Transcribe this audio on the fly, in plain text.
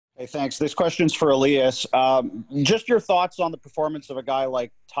Hey, thanks. This question's for Elias. Just your thoughts on the performance of a guy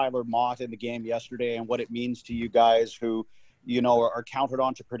like Tyler Mott in the game yesterday and what it means to you guys who, are counted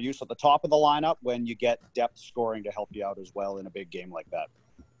on to produce at the top of the lineup when you get depth scoring to help you out as well in a big game like that.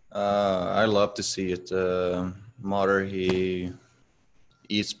 I love to see it. Motter, he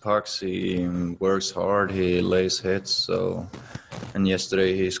eats pucks, he works hard, he lays hits. And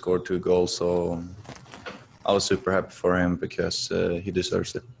yesterday he scored 2 goals, so I was super happy for him because he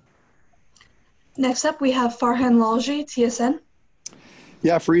deserves it. Next up, we have Farhan Lalji, TSN.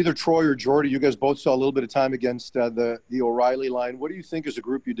 Yeah, for either Troy or Jordie, you guys both saw a little bit of time against the O'Reilly line. What do you think as a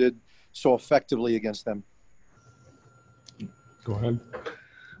group you did so effectively against them? Go ahead.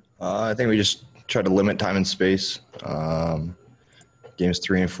 I think we just tried to limit time and space. Games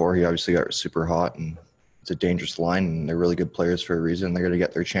 3 and 4, he obviously got super hot, and it's a dangerous line, and they're really good players for a reason. They're going to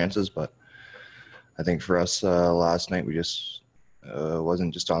get their chances, but I think for us last night, we just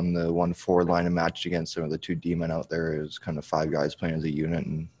wasn't just on the 1-4 line and matched against some of the 2 D-men out there. It was kind of 5 guys playing as a unit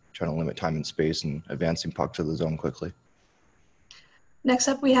and trying to limit time and space and advancing puck to the zone quickly. Next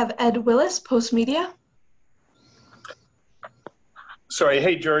up, we have Ed Willis, Post Media. Sorry,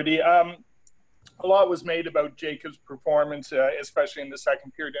 hey, Jordie. A lot was made about Jacob's performance, especially in the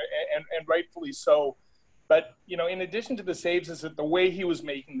second period, and rightfully so. But, in addition to the saves, is it the way he was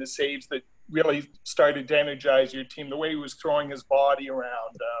making the saves that really started to energize your team, the way he was throwing his body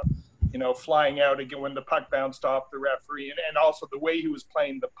around, flying out again when the puck bounced off the referee, and also the way he was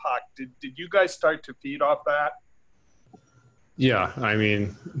playing the puck. Did you guys start to feed off that? Yeah, I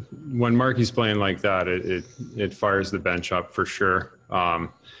mean, when Marky's playing like that, it fires the bench up for sure.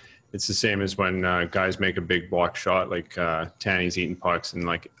 It's the same as when guys make a big block shot, like Tanny's eating pucks, and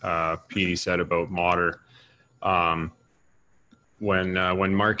like Petey said about Motter.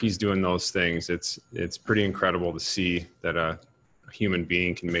 When Marky's doing those things, it's pretty incredible to see that a human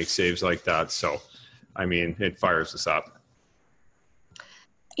being can make saves like that. So, I mean, it fires us up.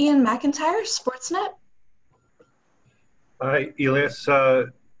 Ian McIntyre, Sportsnet. Hi, Elias.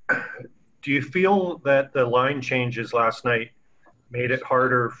 Do you feel that the line changes last night made it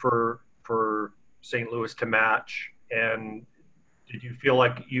harder for St. Louis to match? And did you feel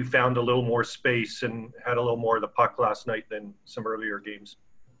like you found a little more space and had a little more of the puck last night than some earlier games?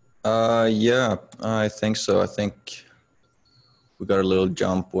 Yeah, I think so. I think we got a little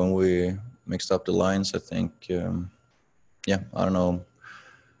jump when we mixed up the lines. I think, I don't know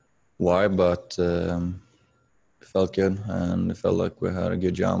why, but it felt good, and it felt like we had a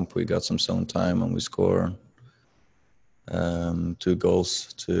good jump. We got some zone time, and we scored 2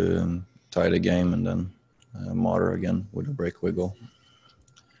 goals to tie the game, and then Motter again with a breakaway goal.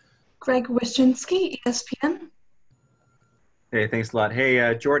 Greg Wyshynski, ESPN. Hey, thanks a lot.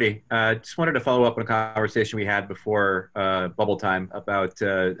 Hey, Jordie, just wanted to follow up on a conversation we had before bubble time about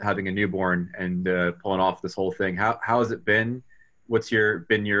having a newborn and pulling off this whole thing. How has it been? What's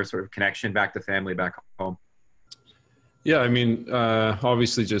been your sort of connection back to family back home? Yeah, I mean,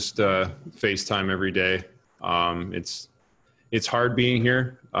 obviously just FaceTime every day. It's hard being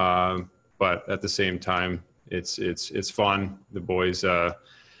here, but at the same time, it's fun. The boys,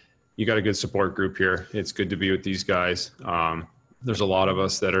 you got a good support group here. It's good to be with these guys. There's a lot of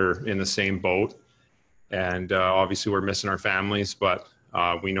us that are in the same boat, and obviously we're missing our families, but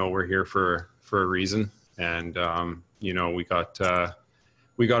we know we're here for a reason. And we got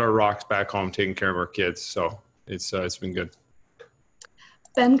our rocks back home, taking care of our kids. So it's been good.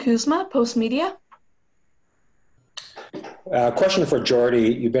 Ben Kuzma, Post Media. Question for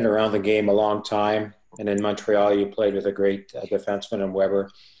Jordie. You've been around the game a long time, and in Montreal you played with a great defenseman in Weber.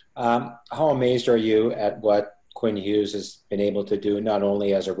 How amazed are you at what Quinn Hughes has been able to do, not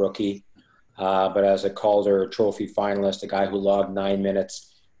only as a rookie, but as a Calder Trophy finalist, a guy who logged 9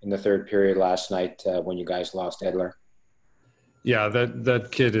 minutes in the third period last night when you guys lost Edler? Yeah, that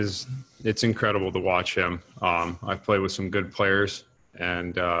kid it's incredible to watch him. I've played with some good players,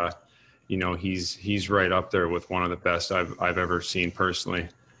 and he's right up there with one of the best I've ever seen personally.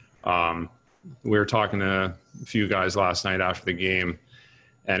 We were talking to a few guys last night after the game,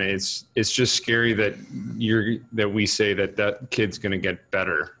 and it's just scary that we say that kid's going to get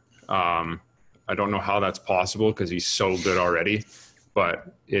better. I don't know how that's possible because he's so good already,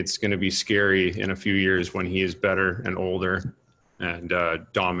 but it's going to be scary in a few years when he is better and older and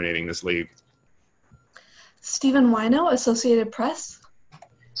dominating this league. Stephen Wino, Associated Press.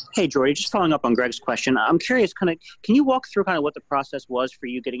 Hey, Jordie, just following up on Greg's question. I'm curious, can you walk through kind of what the process was for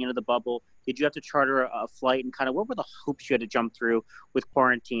you getting into the bubble? Did you have to charter a flight, and kind of what were the hoops you had to jump through with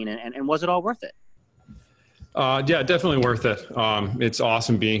quarantine, and was it all worth it? Yeah, definitely worth it. It's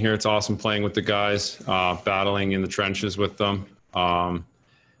awesome being here. It's awesome playing with the guys, battling in the trenches with them.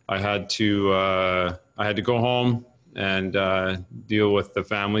 I I had to go home and deal with the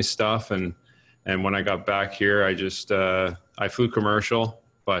family stuff, and when I got back here, I just I flew commercial,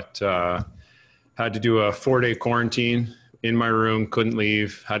 but had to do a 4-day quarantine in my room, couldn't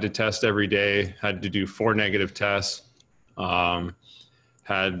leave, had to test every day, had to do 4 negative tests,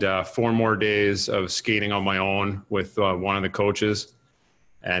 had 4 more days of skating on my own with one of the coaches.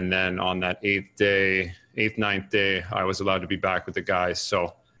 And then on that 9th day, I was allowed to be back with the guys.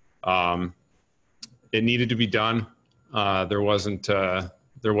 So it needed to be done. There wasn't a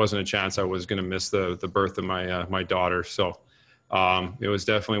chance I was going to miss the birth of my daughter. So it was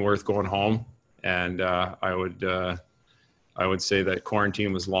definitely worth going home. And I would say that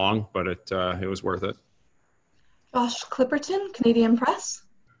quarantine was long, but it was worth it. Josh Clipperton, Canadian Press.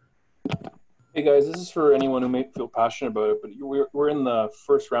 Hey guys, this is for anyone who may feel passionate about it, but we're in the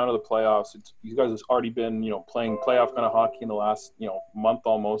first round of the playoffs. You guys have already been, playing playoff kind of hockey in the last, month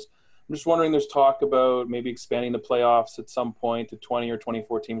almost. I'm just wondering, there's talk about maybe expanding the playoffs at some point to 20 or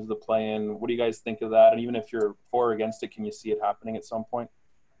 24 teams of the play-in. What do you guys think of that? And even if you're for or against it, can you see it happening at some point?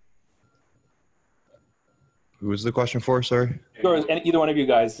 Who was the question for, sorry? Either one of you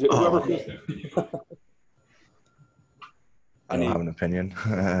guys. Whoever. I don't have an opinion.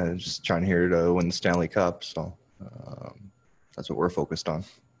 Just trying here to win the Stanley Cup, so that's what we're focused on.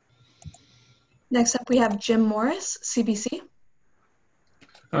 Next up, we have Jim Morris, CBC.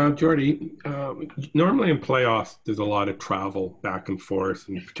 Jordie, normally in playoffs, there's a lot of travel back and forth,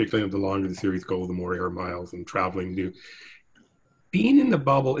 and particularly the longer the series go, the more air miles and traveling to do. Being in the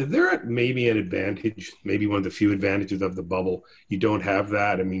bubble, is there maybe an advantage, maybe one of the few advantages of the bubble? You don't have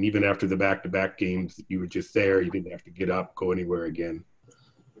that. I mean, even after the back-to-back games, you were just there. You didn't have to get up, go anywhere again.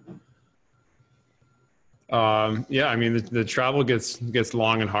 Yeah, I mean, the travel gets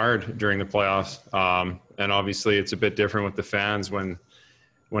long and hard during the playoffs. And obviously it's a bit different with the fans when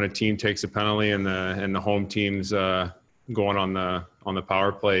a team takes a penalty and the home team's going on the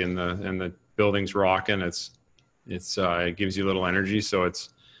power play and the building's rocking. It gives you a little energy, so it's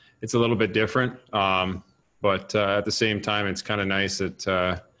a little bit different. But at the same time, it's kind of nice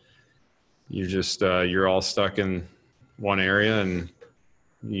that you're all stuck in one area and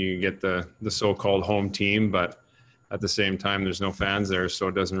you get the so-called home team, but at the same time, there's no fans there, so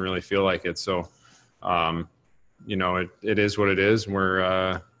it doesn't really feel like it. So, it is what it is.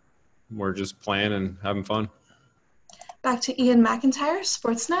 We're just playing and having fun. Back to Ian McIntyre,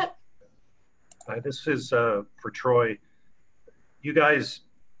 Sportsnet. Hi, this is for Troy. You guys,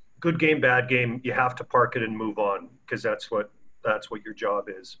 good game, bad game, you have to park it and move on because that's what your job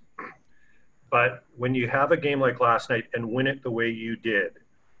is. But when you have a game like last night and win it the way you did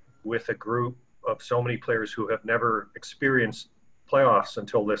with a group of so many players who have never experienced playoffs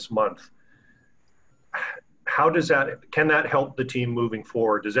until this month, can that help the team moving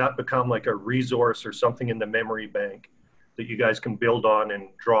forward? Does that become like a resource or something in the memory bank that you guys can build on and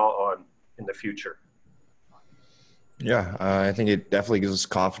draw on in the future? Yeah, I think it definitely gives us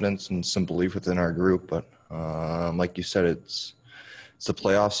confidence and some belief within our group. But like you said, it's the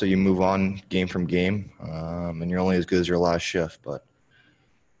playoffs, so you move on game from game, and you're only as good as your last shift. But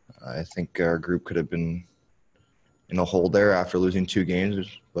I think our group could have been in a hole there after losing 2 games,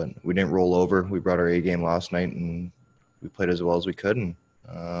 but we didn't roll over. We brought our A game last night, and we played as well as we could, and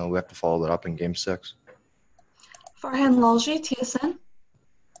we have to follow that up in Game 6. Farhan Lalji, TSN.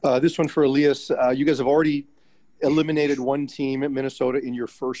 This one for Elias. You guys have already eliminated one team at Minnesota in your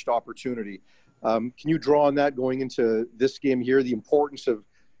first opportunity. Can you draw on that going into this game here, the importance of,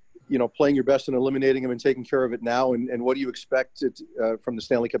 playing your best and eliminating them and taking care of it now? And what do you expect from the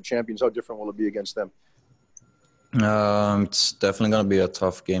Stanley Cup champions? How different will it be against them? It's definitely going to be a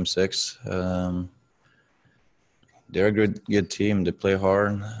tough Game 6. They're a good team. They play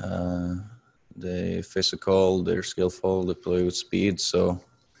hard. They're physical. They're skillful. They play with speed. So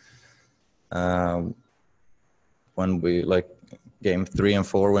when we Game 3 and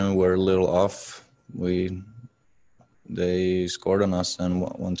 4, when we were a little off, they scored on us and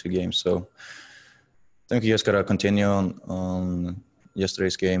won 2 games. So I think you just got to continue on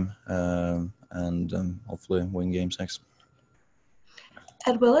yesterday's game and hopefully win Game 6.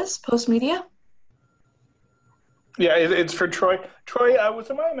 Ed Willis, Post Media. Yeah, it's for Troy. Troy, was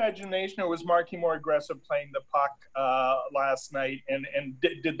it my imagination or was Markey more aggressive playing the puck last night, and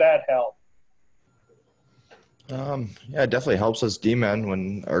did that help? Yeah, it definitely helps us D-men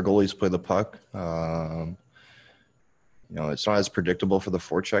when our goalies play the puck. It's not as predictable for the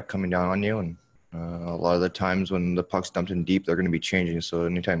forecheck coming down on you, and a lot of the times when the puck's dumped in deep, they're going to be changing. So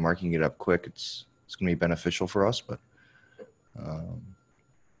anytime Mark can get up quick, it's going to be beneficial for us. But yeah,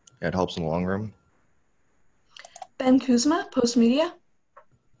 it helps in the long run. Ben Kuzma, Post Media.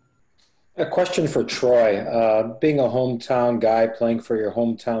 A question for Troy. Being a hometown guy playing for your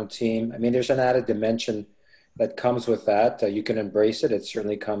hometown team, I mean, there's an added dimension that comes with that. You can embrace it. It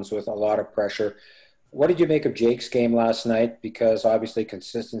certainly comes with a lot of pressure. What did you make of Jake's game last night? Because obviously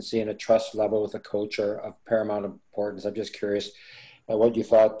consistency and a trust level with a coach are of paramount importance. I'm just curious what you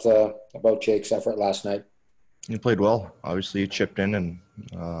thought about Jake's effort last night. He played well. Obviously, he chipped in, and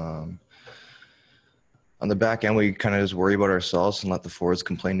on the back end, we kind of just worry about ourselves and let the forwards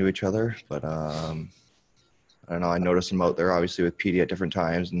complain to each other. But I don't know. I noticed him out there, obviously, with PD at different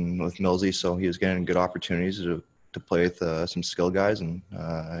times and with Millsy, so he was getting good opportunities to play with some skill guys, and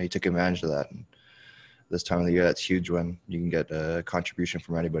he took advantage of that. And this time of the year, that's huge when you can get a contribution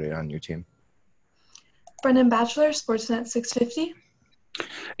from anybody on your team. Brendan Batchelor, Sportsnet 650.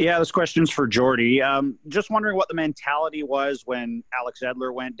 Yeah, this question's for Jordie. Just wondering what the mentality was when Alex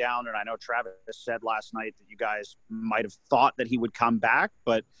Edler went down, and I know Travis said last night that you guys might have thought that he would come back,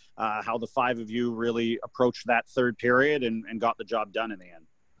 but how the five of you really approached that third period and got the job done in the end.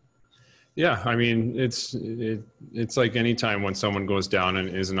 Yeah, I mean, it's like any time when someone goes down and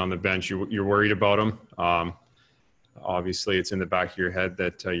isn't on the bench, you're worried about him. Obviously, it's in the back of your head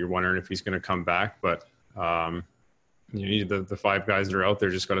that you're wondering if he's going to come back, but you need the five guys that are out there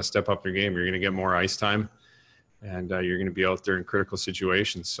just got to step up their game. You're going to get more ice time, and you're going to be out there in critical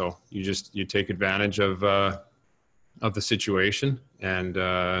situations. So you take advantage of the situation, and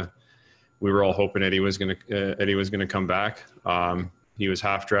we were all hoping Eddie was going to come back. He was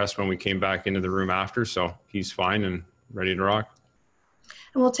half dressed when we came back into the room after, so he's fine and ready to rock.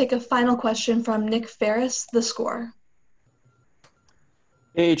 And we'll take a final question from Nick Ferris, The Score.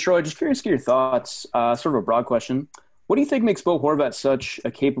 Hey, Troy, just curious to get your thoughts, sort of a broad question. What do you think makes Bo Horvat such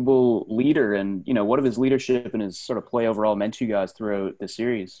a capable leader, and, what have his leadership and his sort of play overall meant to you guys throughout the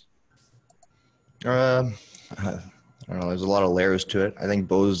series? I don't know. There's a lot of layers to it. I think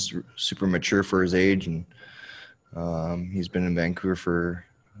Bo's super mature for his age, and he's been in Vancouver for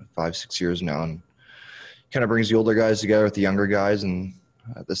 5-6 years now, and kind of brings the older guys together with the younger guys, and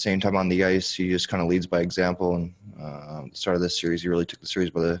at the same time on the ice, he just kind of leads by example. And at the start of this series, he really took the series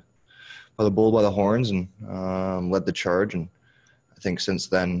by the bull by the horns and led the charge. And I think since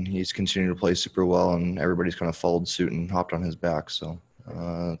then, he's continued to play super well, and everybody's kind of followed suit and hopped on his back. So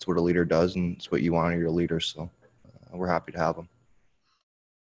that's what a leader does, and it's what you want out of your leader. So we're happy to have him.